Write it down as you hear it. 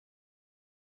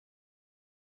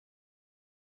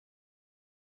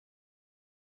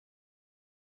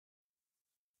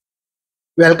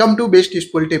Welcome to Best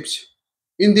Useful Tips.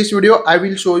 In this video, I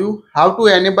will show you how to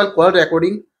enable call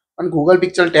recording on Google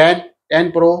Pixel 10,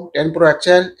 10 Pro, 10 Pro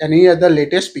XL, and any other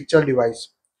latest Pixel device.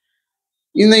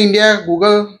 In the India,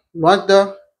 Google launched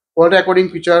the call recording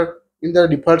feature in the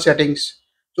default settings.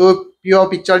 So, if your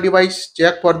Pixel device,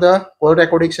 check for the call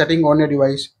recording setting on your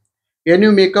device. When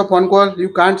you make a phone call,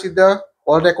 you can't see the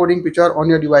call recording feature on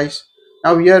your device.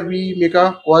 Now here we make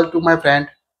a call to my friend.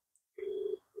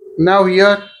 Now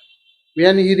here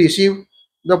when he receive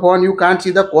the phone, you can't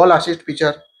see the call assist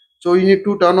feature, so you need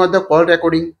to turn on the call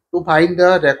recording to find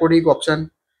the recording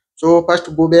option. So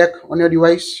first go back on your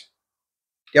device,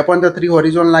 tap on the three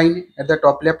horizontal line at the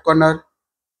top left corner,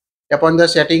 tap on the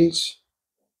settings.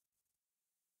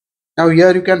 Now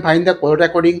here you can find the call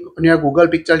recording on your Google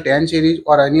Pixel 10 series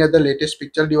or any other latest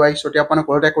Pixel device. So tap on a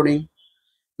call recording.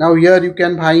 Now here you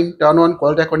can find turn on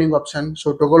call recording option,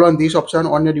 so toggle on this option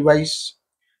on your device.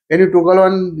 When you toggle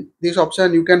on this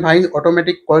option, you can find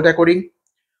automatic call recording,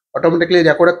 automatically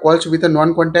record calls with a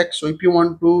non-contact. So if you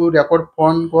want to record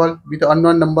phone call with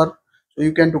unknown number, so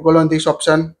you can toggle on this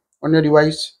option on your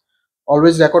device.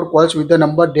 Always record calls with the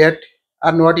number that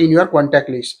are not in your contact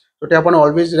list. So tap on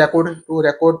always record to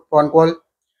record phone call.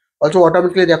 Also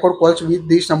automatically record calls with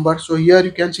this number. So here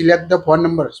you can select the phone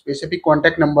number, specific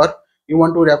contact number you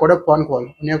want to record a phone call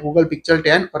on your Google Pixel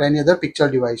 10 or any other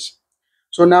Pixel device.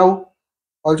 So now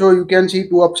also you can see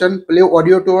two options, play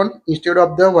audio tone instead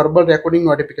of the verbal recording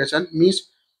notification. Means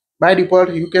by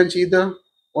default you can see the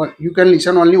you can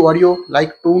listen only audio,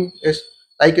 like tone is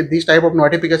like this type of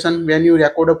notification when you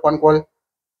record a phone call.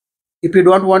 If you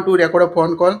don't want to record a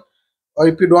phone call, or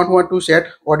if you don't want to set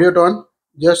audio tone,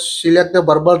 just select the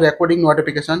verbal recording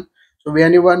notification. So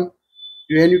when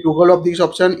you toggle off this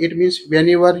option, it means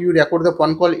whenever you record the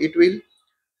phone call, it will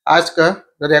ask the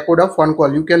record of phone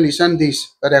call. You can listen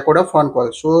this the record of phone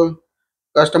call. So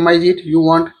customize it, you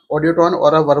want audio tone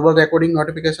or a verbal recording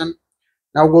notification.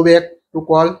 Now go back to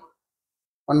call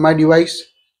on my device.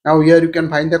 Now here you can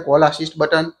find the call assist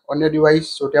button on your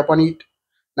device, so tap on it.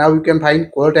 Now you can find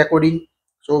call recording,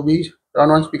 so we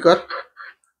turn on speaker.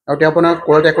 Now tap on a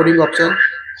call recording option.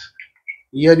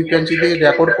 Here you can see the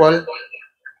record call,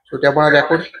 so tap on a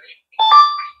record.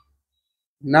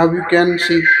 Now you can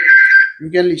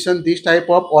listen this type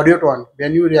of audio tone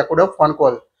when you record a phone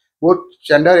call. Both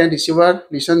sender and receiver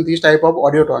listen this type of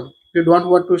audio tone. If you don't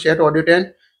want to set audio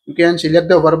tone, you can select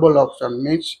the verbal option.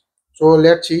 Means so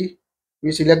let's see.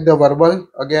 We select the verbal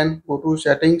again. Go to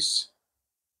settings.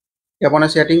 Tap on a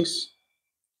settings.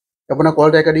 Tap on a call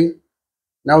recording.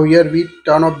 Now here we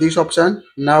turn off this option.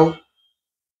 Now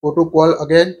go to call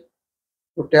again.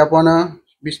 So tap on a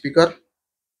speaker.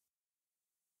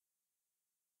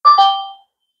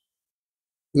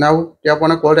 Now tap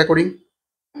on a call recording.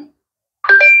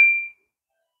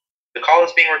 The call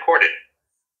is being recorded.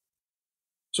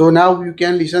 So now you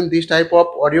can listen this type of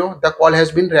audio. The call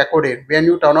has been recorded when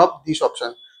you turn off this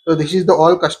option. So this is the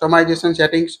all customization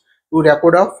settings to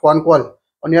record a phone call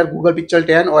on your Google Pixel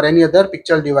 10 or any other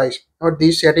Pixel device. Now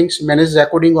these settings manage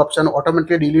recording option,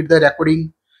 automatically delete the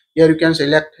recording. Here you can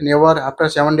select never, after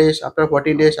 7 days, after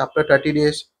 14 days, after 30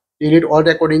 days. Delete all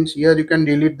recordings. Here you can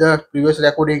delete the previous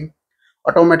recording.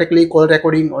 Automatically call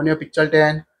recording on your Pixel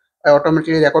 10. I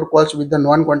automatically record calls with the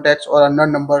non-contacts or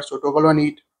unknown numbers. So toggle on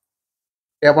it.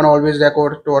 Tap on always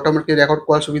record to automatically record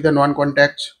calls with the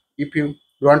non-contacts. If you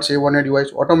don't save on a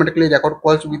device, automatically record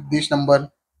calls with this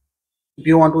number. If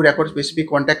you want to record specific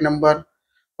contact number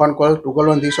phone call, toggle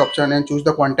on this option and choose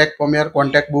the contact from your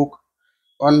contact book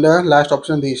on the last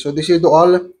option this. So this is the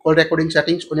all call recording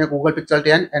settings on your Google Pixel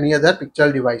 10 any other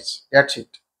Pixel device. That's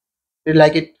it. If you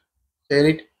like it, share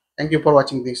it. Thank you for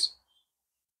watching this.